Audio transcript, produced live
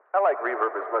I like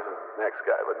reverb as much as the next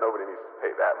guy, but nobody needs to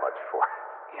pay that much for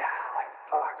it. Yeah, like,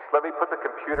 fuck. Let me put the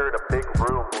computer in a big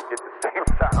room, we'll get the same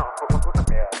sound.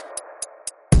 Yeah.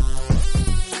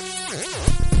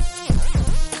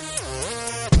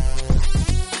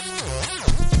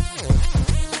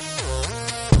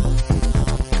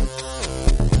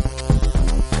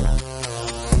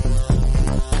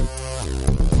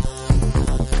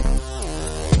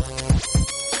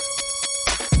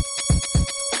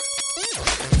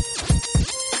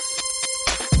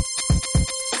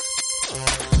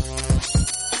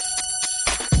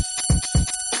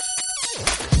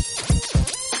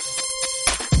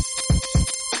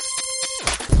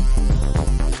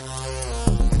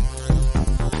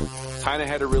 Kind of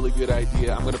had a really good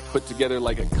idea. I'm going to put together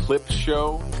like a clip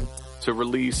show to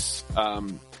release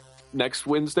next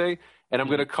Wednesday, and I'm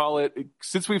going to call it,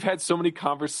 since we've had so many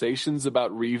conversations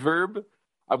about reverb,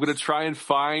 I'm going to try and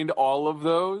find all of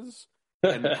those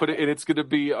and put it, and it's going to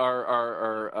be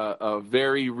our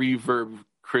very reverb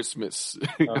Christmas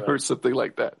or something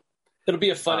like that. It'll be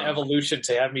a fun evolution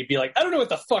to have me be like, I don't know what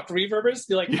the fuck reverb is.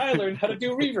 Be like, I learned how to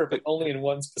do reverb, but only in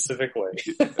one specific way.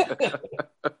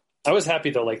 I was happy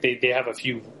though, like they have a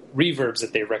few reverbs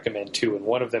that they recommend too, and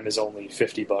one of them is only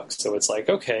 $50. So it's like,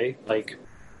 okay, like,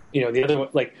 you know, the other one,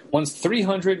 like one's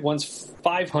 300, one's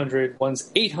 500,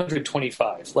 one's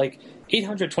 825. Like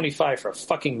 825 for a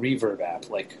fucking reverb app.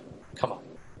 Like, come on.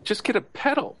 Just get a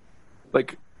pedal.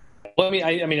 Like, well,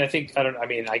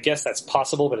 I guess that's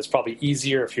possible, but it's probably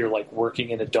easier if you're like working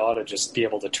in a DAW to just be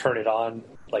able to turn it on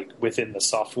like within the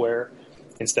software,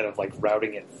 instead of like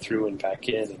routing it through and back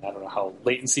in. And I don't know how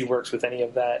latency works with any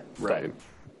of that. Right.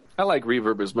 I like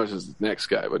reverb as much as the next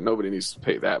guy, but nobody needs to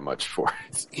pay that much for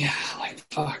it. Yeah, like,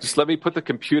 fuck. Just let me put the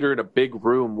computer in a big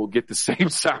room, we'll get the same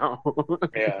sound.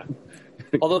 Yeah.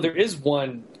 Although there is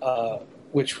one,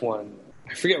 which one?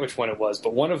 I forget which one it was,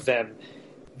 but one of them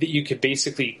that you could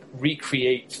basically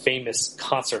recreate famous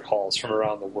concert halls from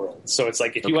around the world. So it's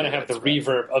like if you want to have the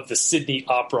reverb of the Sydney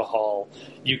Opera Hall,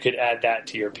 you could add that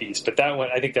to your piece. But that one,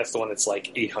 I think that's the one that's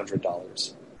like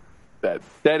 $800.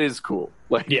 That is cool.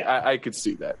 Like, yeah, I could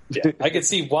see that. Yeah, I could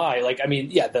see why. Like, I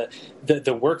mean, yeah,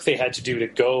 the work they had to do to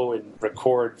go and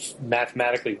record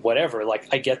mathematically, whatever.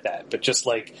 Like, I get that, but just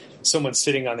like someone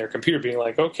sitting on their computer being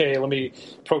like, okay, let me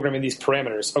program in these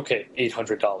parameters. Okay,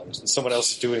 $800, and someone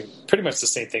else is doing pretty much the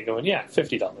same thing, going, yeah,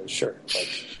 $50, sure.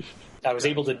 Like, I was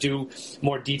able to do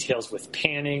more details with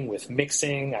panning, with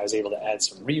mixing. I was able to add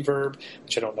some reverb,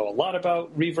 which I don't know a lot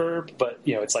about reverb, but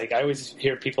you know, it's like I always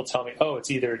hear people tell me, "Oh, it's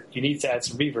either you need to add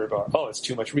some reverb, or oh, it's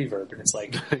too much reverb." And it's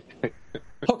like,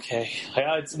 okay,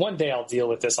 one day I'll deal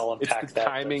with this. I'll unpack it's the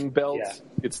timing belt. Yeah.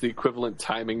 It's the equivalent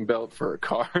timing belt for a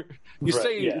car. You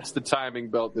say it's the timing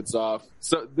belt that's off,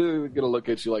 so they're gonna look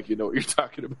at you like you know what you're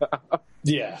talking about.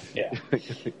 Yeah.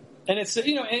 And it's,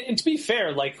 you know, and to be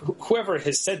fair, like whoever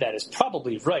has said that is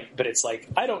probably right, but it's like,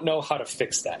 I don't know how to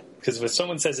fix that. Because when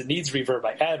someone says it needs reverb,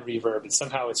 I add reverb, and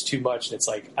somehow it's too much, and it's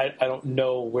like, I don't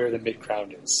know where the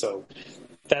mid-ground is. So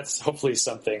that's hopefully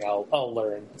something I'll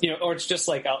learn. You know, or it's just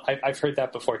like, I've heard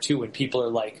that before too, when people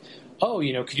are like, oh,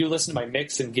 you know, could you listen to my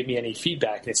mix and give me any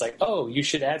feedback? And it's like, oh, you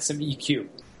should add some EQ.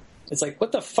 It's like,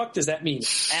 what the fuck does that mean?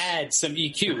 Add some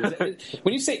EQ.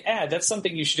 When you say add, that's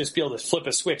something you should just be able to flip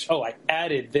a switch. Oh, I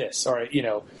added this, or you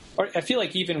know, or I feel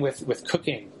like even with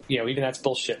cooking, you know, even that's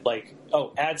bullshit. Like,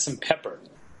 oh, add some pepper.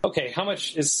 Okay, how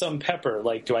much is some pepper?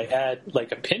 Like, do I add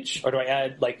like a pinch, or do I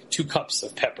add like 2 cups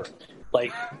of pepper?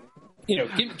 Like, you know,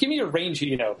 give me a range.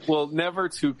 You know, well, never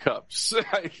 2 cups.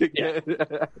 I think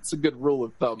that's a good rule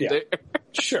of thumb. Yeah. There.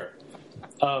 Sure.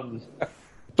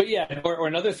 But yeah, or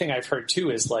another thing I've heard too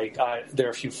is like there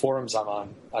are a few forums I'm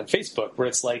on Facebook where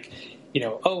it's like, you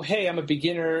know, oh, hey, I'm a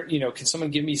beginner. You know, can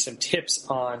someone give me some tips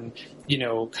on, you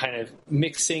know, kind of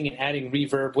mixing and adding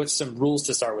reverb? What's some rules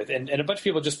to start with? And a bunch of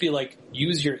people just be like,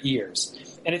 use your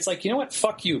ears. And it's like, you know what?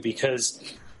 Fuck you, because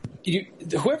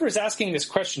whoever is asking this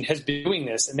question has been doing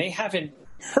this and they haven't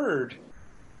heard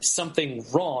something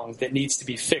wrong that needs to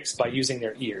be fixed by using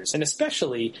their ears. And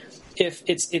especially if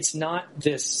it's not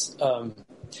this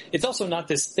it's also not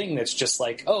this thing that's just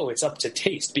like, oh, it's up to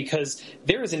taste, because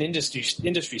there is an industry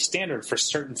standard for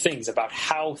certain things about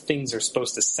how things are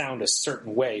supposed to sound a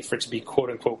certain way for it to be quote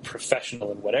unquote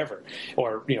professional and whatever,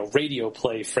 or, you know, radio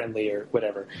play friendly or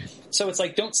whatever. So it's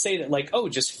like, don't say that like, oh,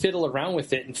 just fiddle around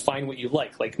with it and find what you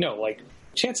like. Like, no, like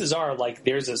chances are like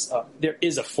there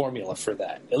is a formula for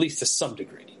that, at least to some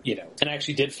degree. And I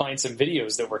actually did find some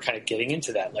videos that were kind of getting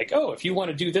into that. Like, oh, if you want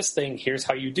to do this thing, here's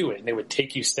how you do it. And they would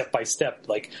take you step by step,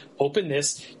 like open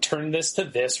this, turn this to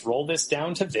this, roll this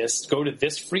down to this, go to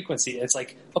this frequency. And it's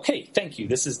like, okay, thank you.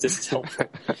 This is helpful.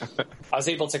 I was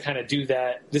able to kind of do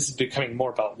that. This is becoming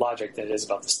more about Logic than it is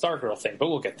about the Stargirl thing, but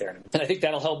we'll get there. And I think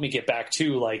that'll help me get back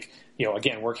to, like,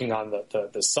 again, working on the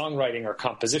songwriting or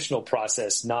compositional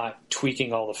process, not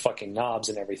tweaking all the fucking knobs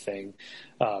and everything.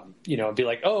 And be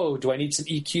like, oh, do I need some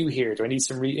EQ here? Do I need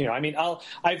some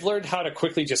I've learned how to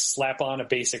quickly just slap on a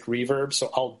basic reverb, so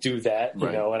I'll do that,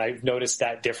 right. And I've noticed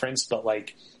that difference, but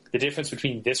like the difference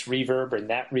between this reverb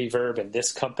and that reverb and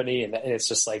this company, and it's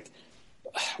just like,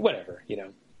 whatever,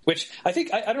 Which I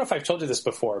think I don't know if I've told you this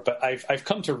before, but I've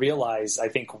come to realize, I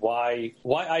think, why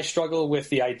I struggle with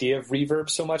the idea of reverb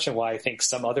so much, and why I think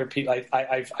some other people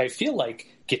I feel like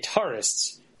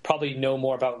guitarists probably know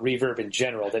more about reverb in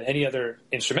general than any other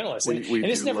instrumentalist, and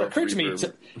it's never occurred to me.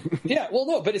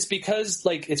 But it's because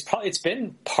like it's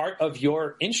been part of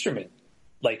your instrument.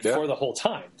 For the whole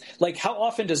time. Like, how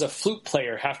often does a flute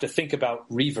player have to think about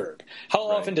reverb? How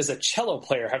often does a cello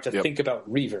player have to think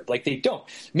about reverb? Like, they don't.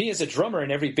 Me as a drummer in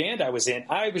every band I was in,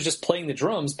 I was just playing the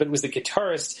drums, but it was the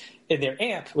guitarist in their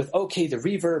amp with, okay, the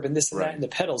reverb and this and that and the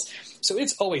pedals. So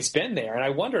it's always been there. And I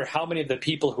wonder how many of the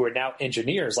people who are now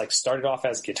engineers, like, started off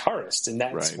as guitarists. And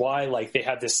that's why, like, they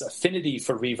have this affinity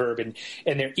for reverb,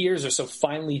 and their ears are so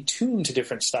finely tuned to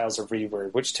different styles of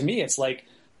reverb, which to me, it's like,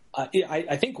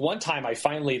 I think one time I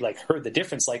finally like heard the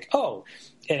difference, like, oh,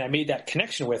 and I made that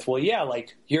connection with, well, yeah,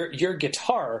 like your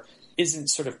guitar isn't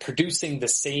sort of producing the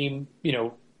same,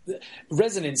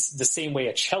 resonance the same way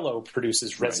a cello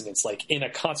produces resonance, like in a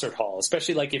concert hall,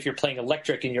 especially like if you're playing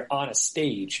electric and you're on a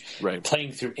stage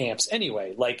playing through amps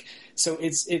anyway. Like, so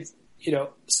it's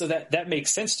so that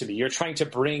makes sense to me. You're trying to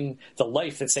bring the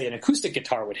life that, say, an acoustic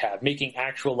guitar would have, making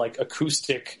actual like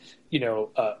acoustic,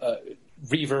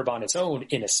 reverb on its own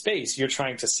in a space. You're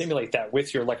trying to simulate that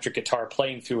with your electric guitar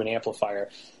playing through an amplifier.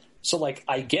 So, like,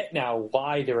 I get now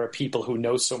why there are people who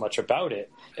know so much about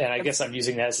it, and I guess I'm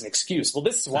using that as an excuse. Well,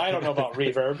 this is why I don't know about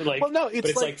reverb. Like, well, no,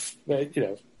 it's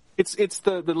It's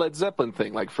the Led Zeppelin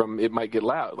thing, like from It Might Get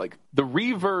Loud. Like, the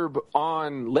reverb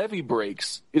on levee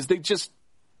breaks is they just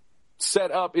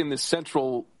set up in the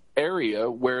central area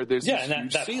where there's this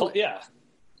huge ceiling.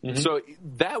 Mm-hmm. So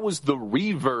that was the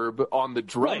reverb on the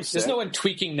drum set. There's no one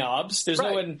tweaking knobs. There's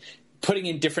no one putting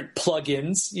in different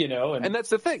plugins, And that's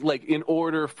the thing. Like, in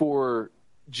order for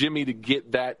Jimmy to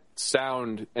get that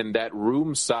sound and that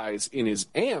room size in his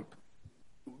amp,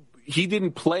 he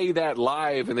didn't play that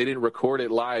live, and they didn't record it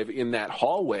live in that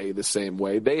hallway the same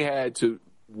way. They had to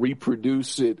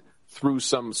reproduce it through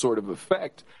some sort of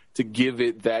effect to give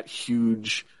it that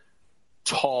huge,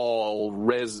 tall,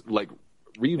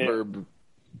 reverb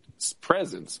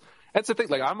presence. That's the thing.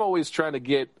 Like, I'm always trying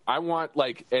to I want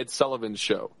like Ed Sullivan's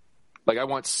show. Like, I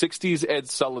want 60s Ed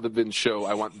Sullivan show.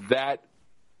 I want that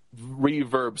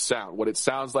reverb sound, what it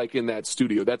sounds like in that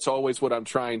studio. That's always what I'm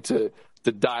trying to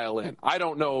dial in. I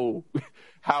don't know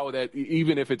how that,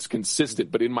 even if it's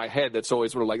consistent, but in my head, that's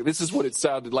always what I'm like, this is what it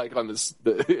sounded like on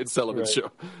the Ed Sullivan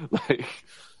show. Like,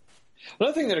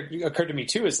 another thing that occurred to me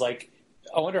too is, like,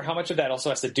 I wonder how much of that also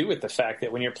has to do with the fact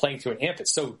that when you're playing through an amp,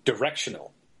 it's so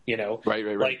directional.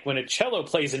 Right. Like, when a cello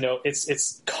plays a note,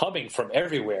 it's coming from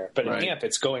everywhere, but an amp,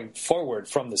 it's going forward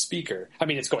from the speaker. I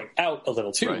mean, it's going out a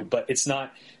little too, but it's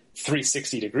not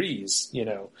 360 degrees,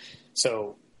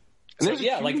 So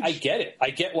yeah, like, I get it. I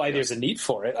get why there's a need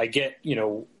for it. I get,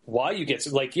 why you get,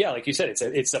 like you said,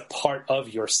 it's a part of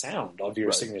your sound, of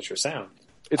your signature sound.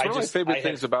 It's one of my favorite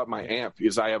things about my amp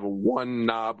is I have a one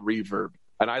knob reverb,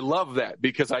 and I love that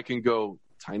because I can go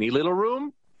tiny little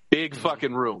room, big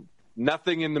fucking room.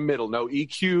 Nothing in the middle, no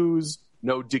EQs,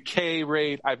 no decay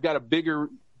rate. I've got a bigger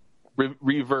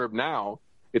reverb now.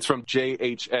 It's from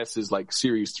JHS's like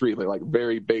Series 3, like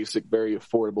very basic, very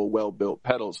affordable, well-built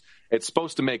pedals. It's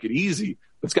supposed to make it easy.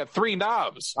 It's got 3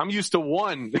 knobs. I'm used to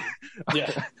 1.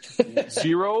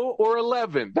 0 or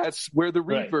 11. That's where the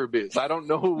reverb is. I don't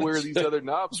know where these other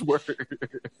knobs were.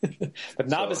 The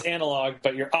knob is analog,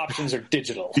 but your options are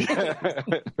digital.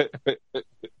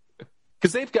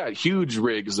 Because they've got huge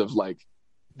rigs of, like,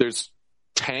 there's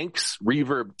tanks,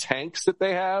 reverb tanks that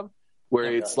they have,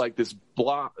 where it's like this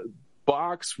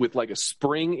box with like a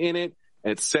spring in it,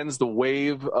 and it sends the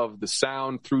wave of the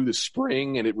sound through the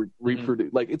spring, and it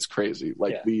reproduces. Like, it's crazy.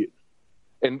 Like,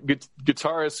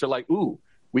 guitarists are like, ooh,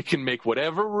 we can make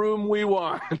whatever room we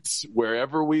want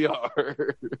wherever we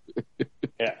are.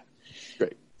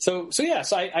 Great. So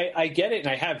I get it, and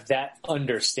I have that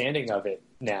understanding of it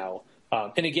now.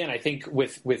 And again, I think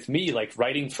with me, like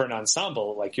writing for an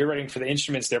ensemble, like you're writing for the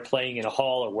instruments they're playing in a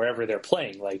hall or wherever they're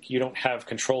playing, like you don't have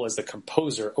control as the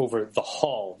composer over the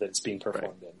hall that it's being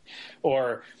performed in.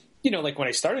 Or, like when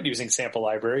I started using sample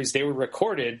libraries, they were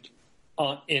recorded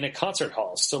in a concert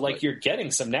hall. So like you're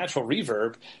getting some natural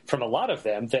reverb from a lot of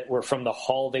them that were from the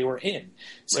hall they were in.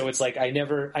 So it's like I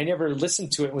never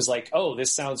listened to it and was like, oh,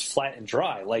 this sounds flat and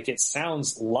dry. Like it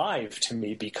sounds live to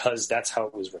me because that's how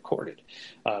it was recorded.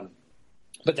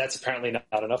 But that's apparently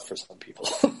not enough for some people.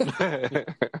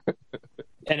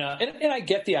 And I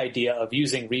get the idea of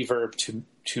using reverb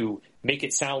to make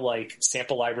it sound like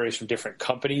sample libraries from different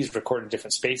companies recorded in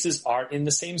different spaces are in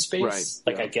the same space.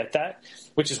 I get that,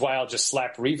 which is why I'll just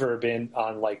slap reverb in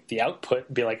on like the output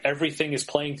and be like, everything is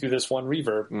playing through this one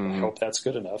reverb. I hope that's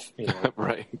good enough.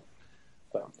 Right.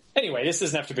 But anyway, this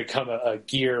doesn't have to become a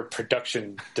gear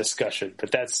production discussion,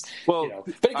 but that's, but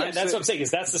again, that's what I'm saying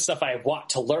is that's the stuff I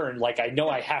want to learn. Like, I know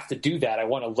I have to do that. I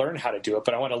want to learn how to do it,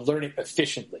 but I want to learn it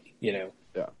efficiently, Yeah.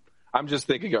 I'm just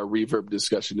thinking our reverb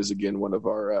discussion is again one of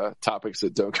our topics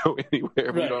that don't go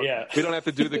anywhere. We don't have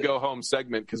to do the go home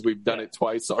segment because we've done it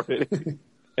twice already.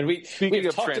 And we've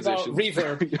talked about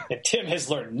reverb, and Tim has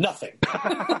learned nothing.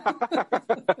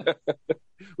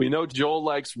 We know Joel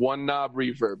likes one knob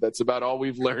reverb. That's about all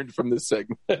we've learned from this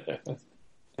segment.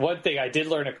 One thing I did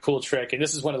learn a cool trick, and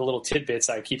this is one of the little tidbits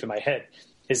I keep in my head,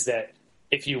 is that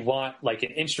if you want like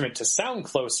an instrument to sound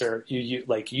closer, you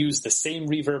like use the same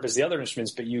reverb as the other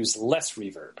instruments, but use less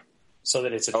reverb, so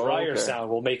that it's a drier sound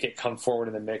will make it come forward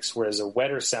in the mix, whereas a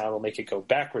wetter sound will make it go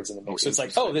backwards in the mix. So it's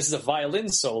like, this is a violin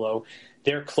solo.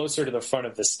 They're closer to the front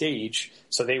of the stage,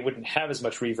 so they wouldn't have as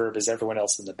much reverb as everyone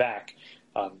else in the back.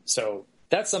 So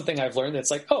that's something I've learned that's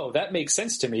like, that makes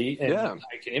sense to me, and I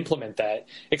can implement that,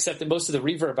 except that most of the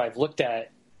reverb I've looked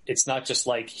at, it's not just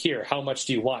like, here, how much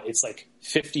do you want? It's like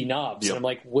 50 knobs. And I'm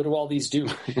like, what do all these do?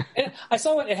 And I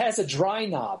saw it has a dry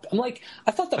knob. I'm like,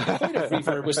 I thought the point of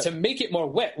reverb was to make it more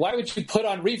wet. Why would you put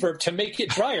on reverb to make it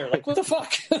drier? Like, what the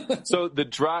fuck? So the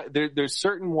dry, there's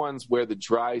certain ones where the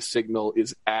dry signal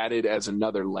is added as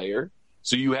another layer.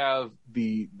 So you have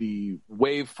the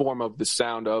waveform of the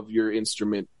sound of your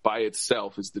instrument by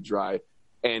itself is the dry.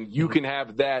 And you can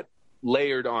have that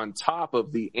layered on top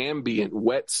of the ambient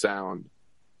wet sound.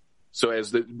 So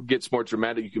as it gets more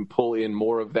dramatic, you can pull in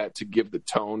more of that to give the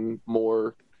tone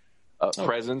more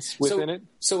presence within it.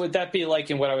 So would that be like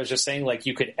in what I was just saying, like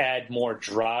you could add more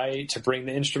dry to bring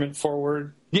the instrument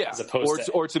forward? Yeah. As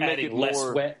opposed to make it less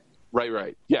more wet?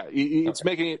 Right. Yeah. It's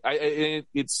making it,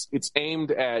 it's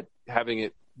aimed at having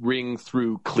it ring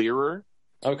through clearer.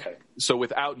 Okay. So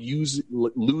without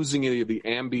losing any of the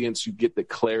ambience, you get the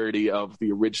clarity of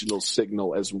the original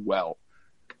signal as well.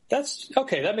 That's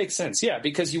okay. That makes sense. Yeah,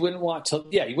 because you wouldn't want to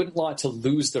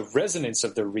lose the resonance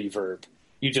of the reverb.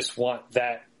 You just want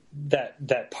that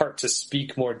part to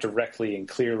speak more directly and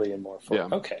clearly and more fully. Yeah.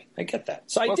 Okay, I get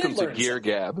that. So Welcome I did learn to Gear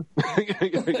Gab,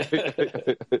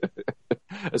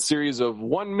 a series of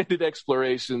 1-minute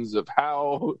explorations of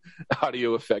how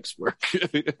audio effects work.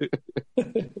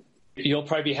 You'll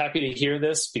probably be happy to hear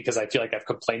this because I feel like I've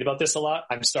complained about this a lot.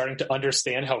 I'm starting to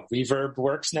understand how reverb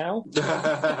works now.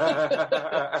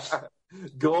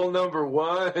 Goal number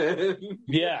 1.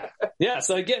 Yeah.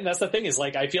 So again, that's the thing is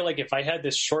like, I feel like if I had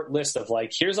this short list of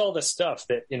like, here's all the stuff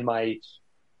that in my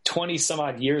 20 some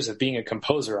odd years of being a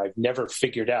composer, I've never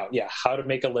figured out, how to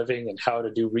make a living and how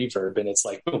to do reverb. And it's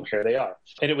like, boom, here they are.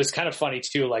 And it was kind of funny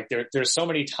too. Like there's so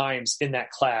many times in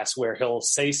that class where he'll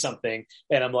say something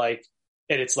and I'm like,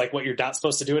 and it's like what you're not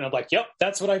supposed to do. And I'm like, yep,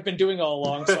 that's what I've been doing all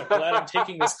along. So I'm glad I'm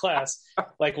taking this class.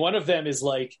 Like one of them is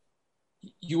like,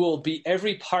 you will be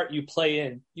every part you put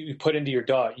into your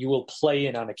DAW, you will play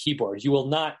in on a keyboard. You will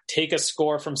not take a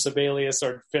score from Sibelius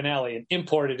or Finale and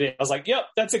import it in. I was like, yep,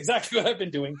 that's exactly what I've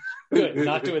been doing. Good.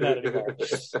 Not doing that anymore.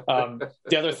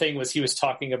 The other thing was he was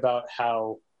talking about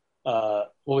how, what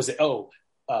was it?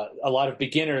 A lot of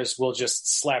beginners will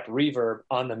just slap reverb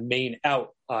on the main out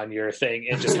on your thing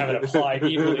and just have it applied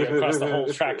evenly across the whole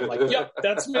track. I'm like, yep,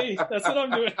 that's me. That's what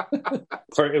I'm doing.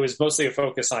 It was mostly a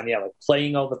focus on, like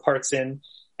playing all the parts in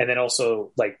and then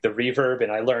also like the reverb.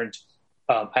 And I learned,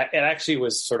 it actually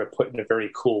was sort of put in a very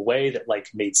cool way that like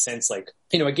made sense. Like,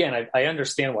 again, I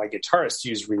understand why guitarists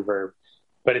use reverb,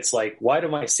 but it's like, why do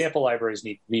my sample libraries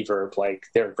need reverb? Like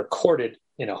they're recorded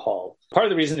in a hall. Part of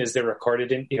the reason is they're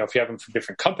recorded in, if you have them from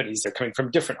different companies, they're coming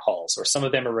from different halls, or some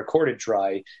of them are recorded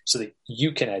dry so that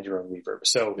you can add your own reverb.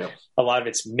 So a lot of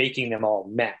it's making them all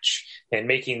match and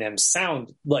making them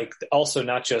sound like also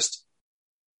not just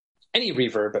any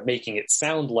reverb, but making it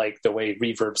sound like the way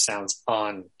reverb sounds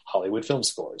on Hollywood film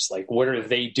scores. Like what are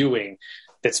they doing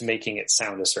that's making it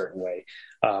sound a certain way?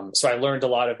 So I learned a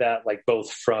lot of that, like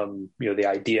both from, the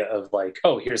idea of like,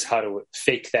 oh, here's how to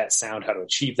fake that sound, how to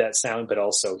achieve that sound, but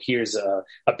also here's a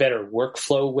better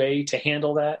workflow way to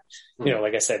handle that.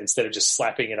 Like I said, instead of just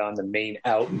slapping it on the main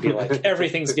out and be like,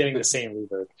 everything's getting the same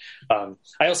reverb.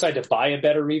 I also had to buy a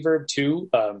better reverb too.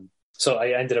 So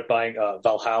I ended up buying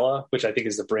Valhalla, which I think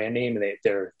is the brand name. And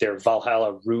their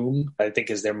Valhalla Room, I think,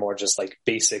 is their more just like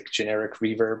basic generic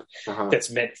reverb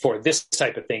that's meant for this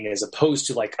type of thing, as opposed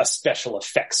to like a special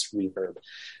effects reverb.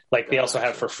 Like they also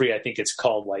have for free, I think it's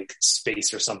called like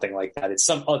Space or something like that. It's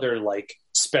some other like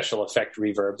special effect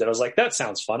reverb that I was like, that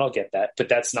sounds fun. I'll get that. But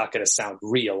that's not going to sound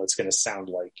real. It's going to sound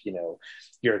like, I'm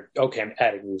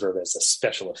adding reverb as a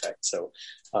special effect. So,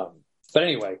 but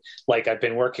anyway, like I've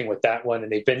been working with that one, and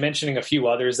they've been mentioning a few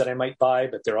others that I might buy,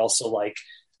 but they're also like,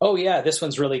 oh yeah, this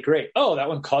one's really great. Oh, that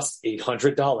one costs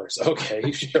 $800.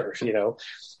 Okay, sure.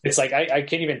 It's like, I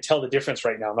can't even tell the difference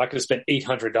right now. I'm not going to spend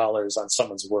 $800 on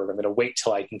someone's word. I'm going to wait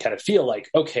till I can kind of feel like,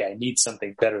 okay, I need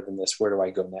something better than this. Where do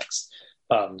I go next?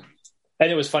 And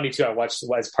it was funny too. I watched,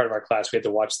 as part of our class, we had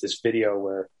to watch this video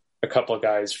where a couple of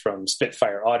guys from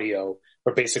Spitfire Audio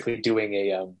were basically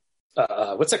doing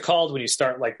what's it called when you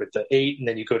start like with the 8 and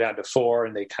then you go down to 4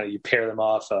 and you pair them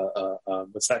off?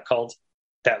 What's that called?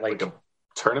 That like a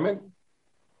tournament?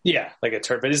 Yeah, like a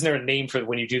tournament. Isn't there a name for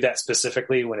when you do that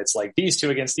specifically, when it's like these two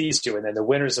against these two, and then the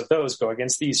winners of those go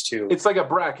against these two? It's like a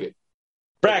bracket.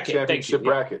 Championship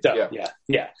bracket.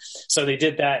 Yeah. So they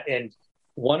did that, and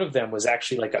one of them was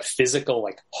actually like a physical,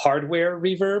 like hardware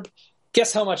reverb.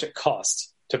 Guess how much it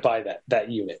cost to buy that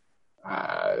unit?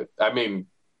 I mean,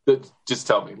 just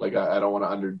tell me. Like, I don't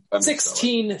want to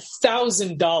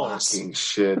 $16,000. Fucking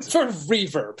shit for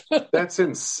reverb. That's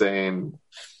insane.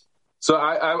 So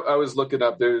I was looking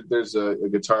up. There's a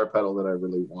guitar pedal that I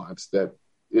really want that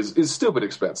is stupid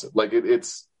expensive. Like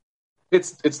it's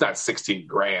not 16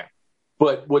 grand.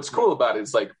 But what's cool about it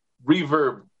is like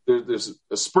reverb. There's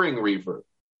a spring reverb.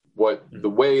 The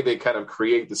way they kind of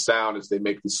create the sound is they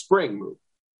make the spring move.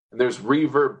 And there's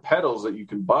reverb pedals that you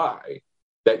can buy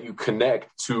that you connect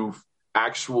to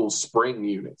actual spring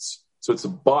units. So it's a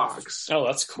box. Oh,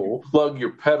 that's cool. You plug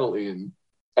your pedal in,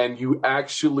 and you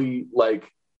actually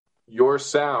like your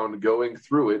sound going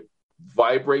through it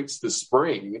vibrates the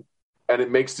spring, and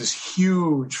it makes this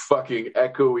huge fucking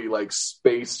echoey like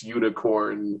space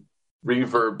unicorn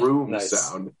reverb room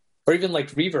sound. Or even like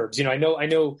reverbs. I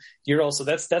know you're also,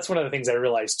 that's one of the things I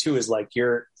realized too, is like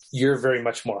you're very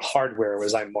much more hardware,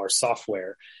 whereas I'm more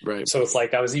software. Right. So it's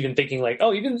like I was even thinking like,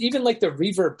 oh, even like the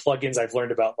reverb plugins I've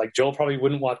learned about, like Joel probably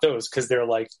wouldn't want those because they're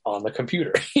like on the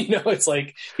computer. It's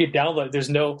like you download. There's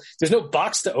no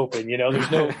box to open.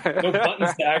 There's no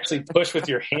buttons to actually push with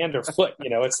your hand or foot.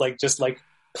 It's like just like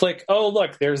click. Oh,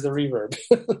 look, there's the reverb.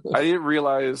 I didn't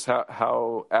realize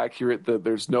how accurate the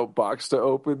 "there's no box to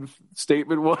open"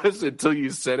 statement was until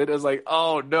you said it. I was like,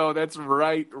 oh no, that's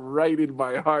right in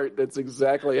my heart. That's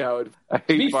exactly how it. I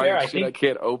hate buying shit I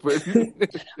can't open.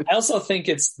 I also think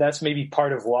that's maybe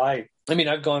part of why. I mean,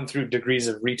 I've gone through degrees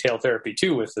of retail therapy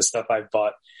too with the stuff I've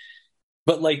bought.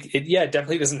 But like, it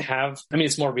definitely doesn't have, I mean,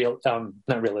 it's more real,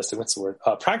 not realistic. What's the word?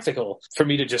 Practical for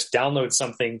me to just download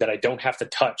something that I don't have to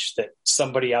touch, that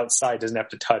somebody outside doesn't have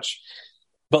to touch.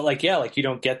 But like, you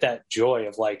don't get that joy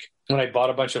of like when I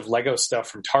bought a bunch of Lego stuff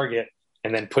from Target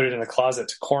and then put it in a closet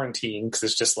to quarantine. Cause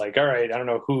it's just like, all right, I don't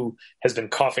know who has been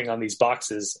coughing on these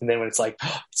boxes. And then when it's like,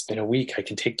 it's been a week, I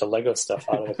can take the Lego stuff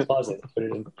out of the closet and put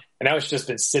it in. And now it's just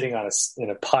been sitting in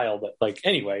a pile, but like,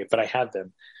 anyway, but I have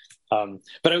them.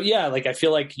 But yeah, like I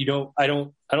feel like I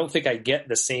don't think I get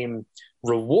the same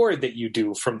reward that you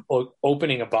do from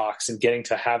opening a box and getting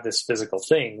to have this physical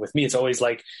thing. With me, it's always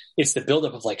like, it's the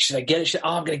buildup of like, should I get it?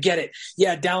 Oh, I'm going to get it.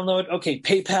 Yeah. Download. Okay.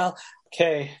 PayPal.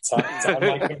 Okay. It's on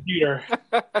my computer.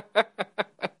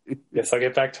 Guess I'll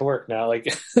get back to work now. Like,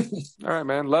 all right,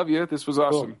 man. Love you. This was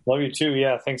awesome. Cool. Love you too.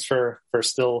 Yeah. Thanks for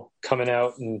still coming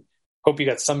out, and hope you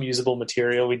got some usable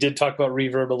material. We did talk about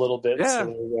reverb a little bit. Yeah. So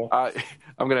there you go.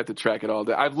 I'm going to have to track it all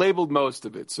down. I've labeled most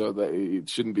of it, so that it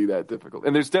shouldn't be that difficult.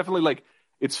 And there's definitely like,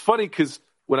 it's funny because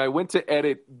when I went to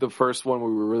edit the first one,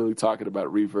 we were really talking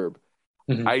about reverb.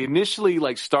 Mm-hmm. I initially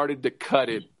like started to cut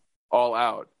it all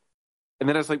out. And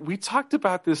then I was like, we talked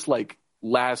about this like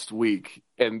last week.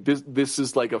 And this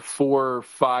is like a 4 or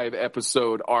 5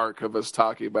 episode arc of us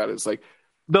talking about it. It's like,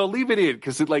 no, leave it in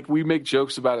because we make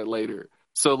jokes about it later.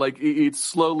 So, like, it's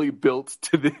slowly built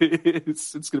to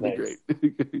this. It's going to be great.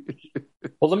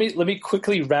 Well, let me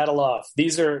quickly rattle off.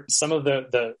 These are some of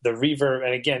the reverb,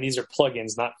 and again, these are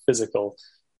plugins, not physical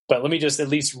But let me just at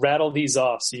least rattle these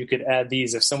off so you could add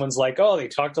these. If someone's like, oh, they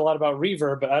talked a lot about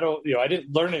reverb, but I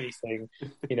didn't learn anything,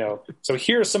 So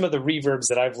here are some of the reverbs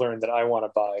that I've learned that I want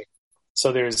to buy.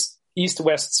 So there's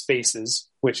East-West Spaces,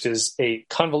 which is a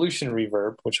convolution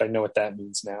reverb, which I know what that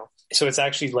means now. So it's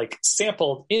actually like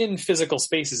sampled in physical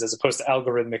spaces as opposed to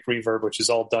algorithmic reverb, which is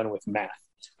all done with math.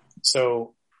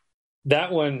 So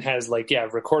that one has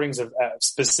recordings of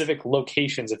specific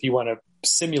locations if you want to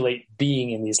simulate being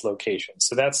in these locations.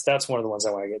 So that's one of the ones I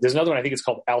want to get. There's another one, I think it's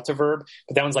called Altiverb,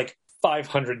 but that one's like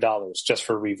 $500 just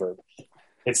for reverb.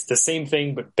 It's the same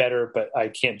thing, but better, but I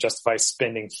can't justify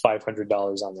spending $500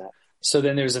 on that. So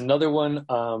then there's another one.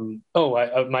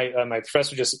 My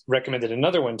professor just recommended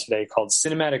another one today called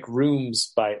Cinematic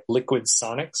Rooms by Liquid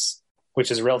Sonics, which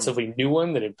is a relatively new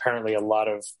one that apparently a lot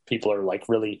of people are like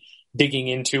really digging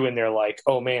into, and they're like,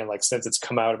 oh man, like since it's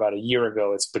come out about a year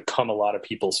ago, it's become a lot of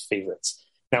people's favorites.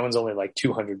 That one's only like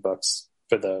 $200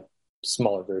 for the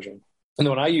smaller version. And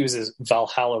the one I use is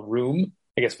Valhalla Room.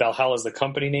 I guess Valhalla is the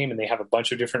company name, and they have a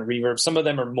bunch of different reverbs. Some of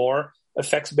them are more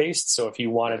effects based. So if you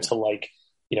wanted to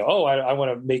I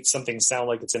want to make something sound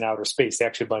like it's in outer space, they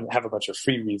actually have a bunch of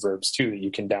free reverbs too that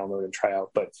you can download and try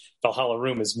out. But Valhalla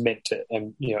Room is meant to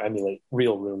emulate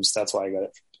real rooms. That's why I got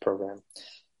it for the program.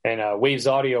 And Waves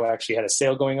Audio actually had a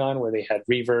sale going on where they had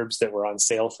reverbs that were on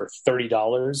sale for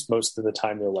 $30. Most of the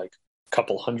time they're like a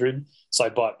couple hundred. So I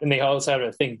bought, and they also had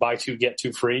a thing, buy two, get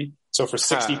two free. So for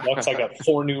 $60, I got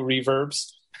 4 new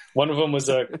reverbs. One of them was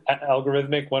a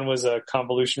algorithmic, one was a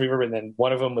convolution reverb, and then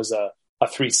one of them was a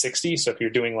 360. So if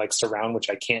you're doing like surround, which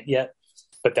I can't yet,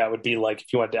 but that would be like,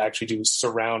 if you wanted to actually do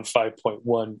surround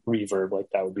 5.1 reverb, like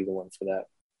that would be the one for that.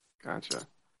 Gotcha.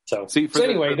 So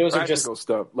anyway, those are just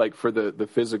stuff, like for the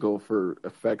physical, for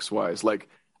effects wise. Like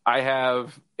I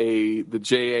have the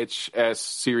JHS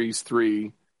Series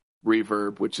 3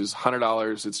 reverb, which is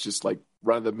 $100. It's just like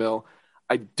run of the mill.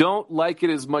 I don't like it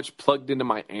as much plugged into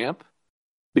my amp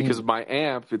because my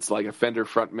amp, it's like a Fender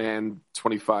Frontman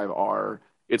 25R.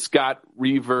 It's got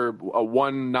reverb, a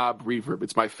one knob reverb.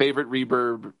 It's my favorite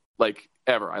reverb like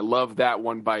ever. I love that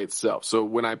one by itself. So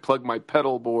when I plug my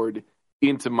pedal board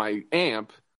into my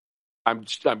amp, I'm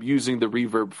using the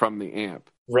reverb from the amp.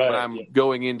 Right. When I'm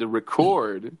going in to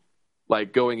record,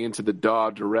 like going into the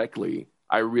DAW directly,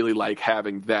 I really like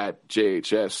having that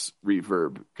JHS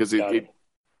reverb because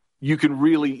you can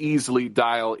really easily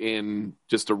dial in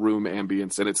just a room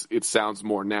ambience, and it sounds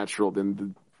more natural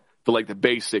than the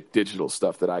basic digital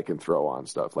stuff that I can throw on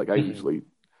stuff. Like I usually,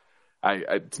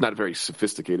 it's not a very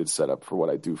sophisticated setup for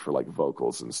what I do for like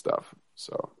vocals and stuff.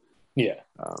 So yeah.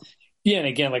 And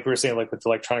again, like we were saying, like with the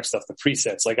electronic stuff, the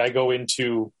presets, like I go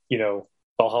into,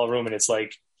 Valhalla Room and it's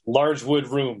like large wood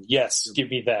room. Yes. Give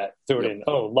me that. Throw it in.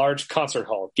 Oh, large concert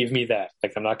hall. Give me that.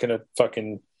 Like, I'm not going to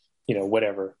fucking,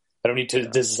 whatever. I don't need to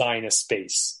design a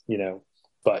space,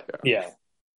 but yeah.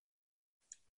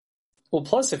 Well,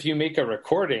 plus if you make a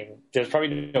recording, there's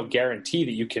probably no guarantee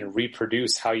that you can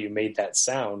reproduce how you made that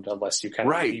sound unless you kind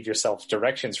of leave yourself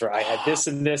directions for, I had this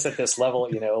and this at this level,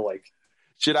 like.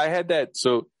 Shit, I had that.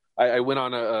 So I went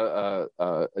on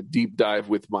a deep dive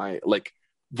with my like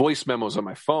voice memos on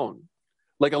my phone.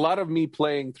 Like a lot of me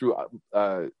playing through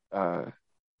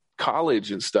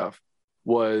college and stuff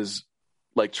was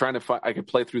like trying to find. I could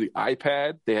play through the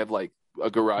iPad. They have like a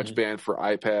GarageBand for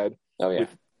iPad. Oh yeah,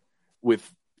 with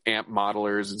amp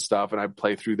modelers and stuff, and I'd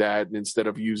play through that. And instead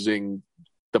of using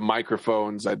the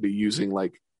microphones, I'd be using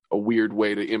like a weird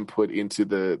way to input into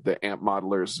the amp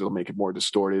modelers. It'll make it more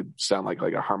distorted, sound like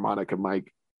a harmonica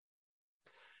mic.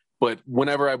 But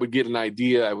whenever I would get an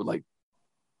idea, I would like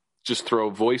just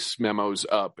throw voice memos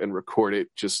up and record it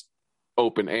just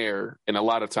open air. And a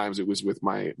lot of times it was with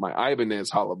my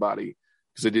Ibanez hollow body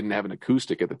because I didn't have an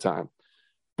acoustic at the time.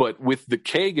 But with the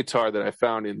K guitar that I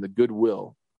found in the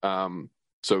Goodwill,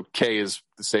 so K is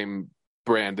the same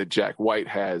brand that Jack White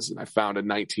has, and I found a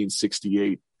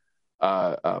 1968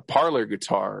 parlor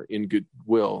guitar in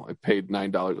Goodwill. I paid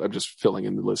 $9. I'm just filling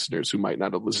in the listeners who might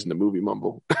not have listened to Movie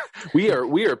Mumble. we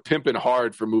are pimping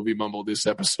hard for Movie Mumble this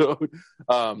episode.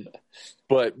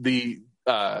 But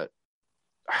I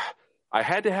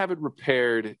had to have it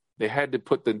repaired. They had to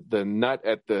put the nut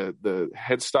at the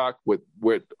headstock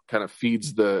where it kind of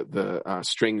feeds the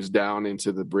strings down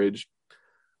into the bridge.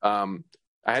 I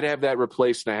had to have that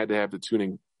replaced, and I had to have the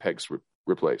tuning pegs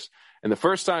replaced. And the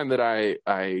first time that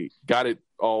I got it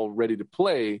all ready to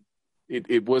play,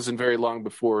 it wasn't very long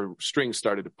before strings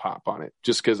started to pop on it,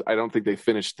 just because I don't think they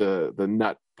finished the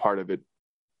nut part of it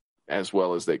as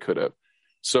well as they could have.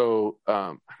 So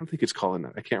I don't think it's called a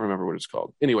nut. I can't remember what it's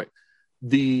called. Anyway,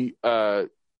 the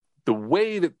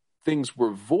way that things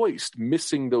were voiced,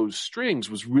 missing those strings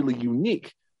was really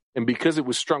unique And because it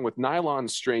was strung with nylon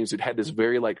strings, it had this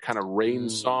very like kind of rain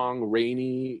song,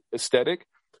 rainy aesthetic.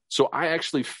 So I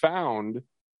actually found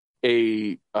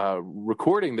a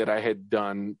recording that I had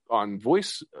done on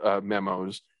voice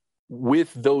memos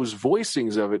with those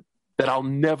voicings of it that I'll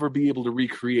never be able to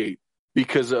recreate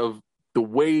because of the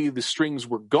way the strings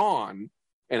were gone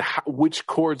and which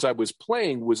chords I was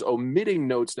playing was omitting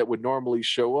notes that would normally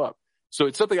show up. So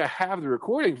it's something I have the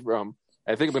recording from.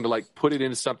 I think I'm going to like put it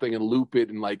into something and loop it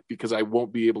and like, because I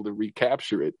won't be able to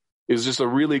recapture it. It was just a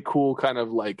really cool kind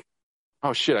of like,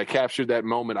 oh shit, I captured that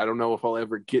moment. I don't know if I'll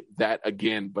ever get that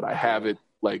again, but I have it.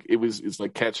 Like it's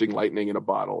like catching lightning in a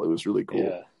bottle. It was really cool.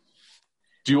 Yeah.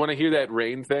 Do you want to hear that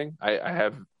rain thing? I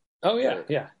have. Oh yeah.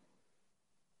 Yeah.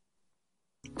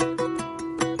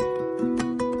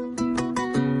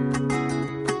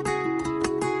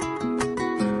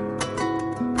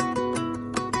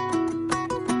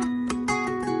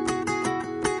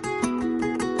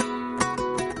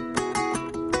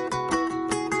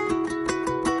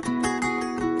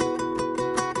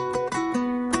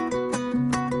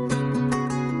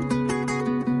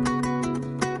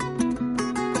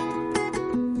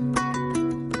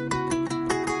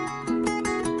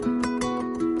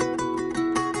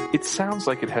 It sounds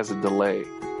like it has a delay.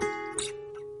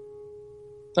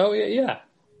 Oh yeah.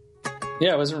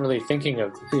 I wasn't really thinking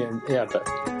of but.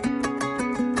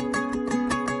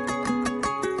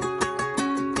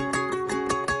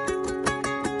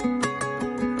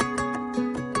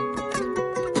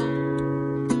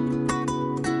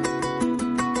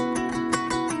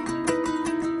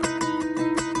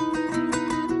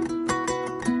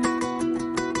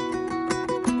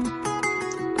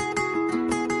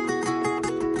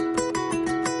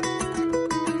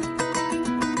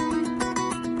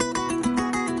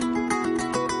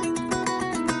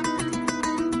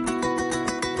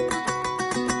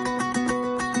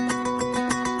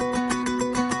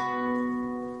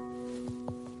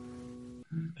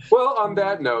 Well, on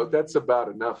that note, that's about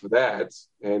enough of that.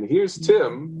 And here's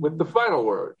Tim with the final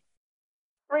word.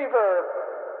 Reverb.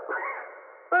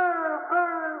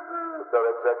 No,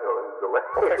 that's echo and delay.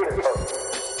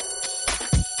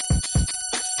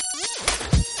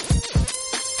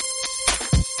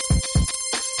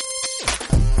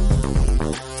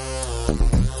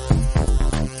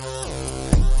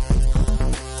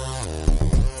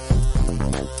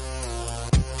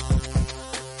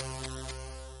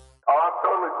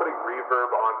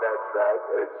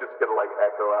 And it's just gonna like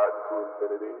echo out into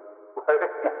infinity.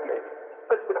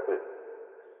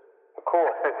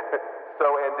 Cool. So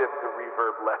endeth the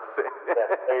reverb lesson. Yeah,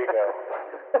 there you go.